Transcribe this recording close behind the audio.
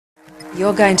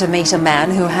You're going to meet a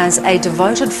man who has a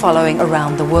devoted following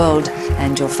around the world,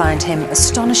 and you'll find him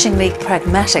astonishingly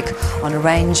pragmatic on a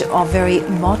range of very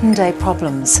modern-day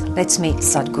problems. Let's meet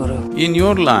Sadhguru. In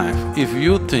your life, if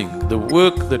you think the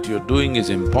work that you're doing is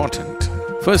important,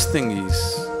 first thing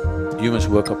is, you must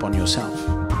work upon yourself.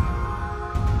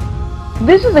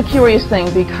 This is a curious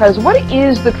thing because what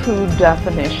is the true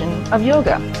definition of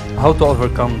yoga? How to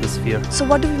overcome this fear. So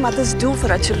what do we mothers do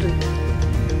for our children?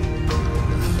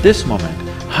 This moment,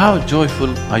 how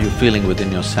joyful are you feeling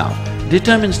within yourself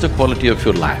determines the quality of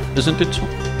your life, isn't it so?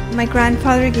 My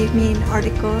grandfather gave me an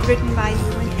article written by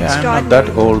you. Yeah, I'm not that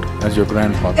old as your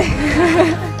grandfather.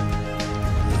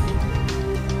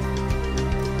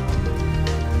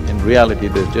 In reality,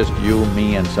 there's just you,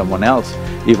 me and someone else.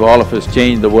 If all of us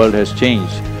change, the world has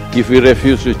changed. If we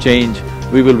refuse to change,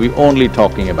 we will be only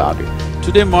talking about it.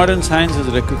 Today, modern science has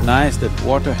recognized that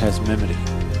water has memory.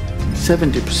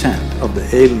 70% of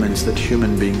the ailments that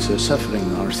human beings are suffering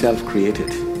are self-created.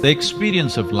 The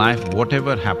experience of life,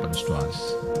 whatever happens to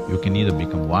us, you can either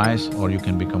become wise or you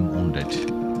can become wounded.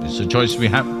 It's a choice we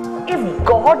have. If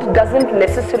God doesn't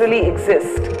necessarily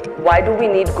exist, why do we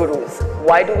need gurus?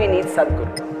 Why do we need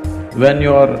Sadhguru? When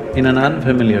you're in an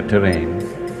unfamiliar terrain,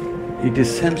 it is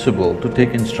sensible to take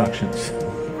instructions.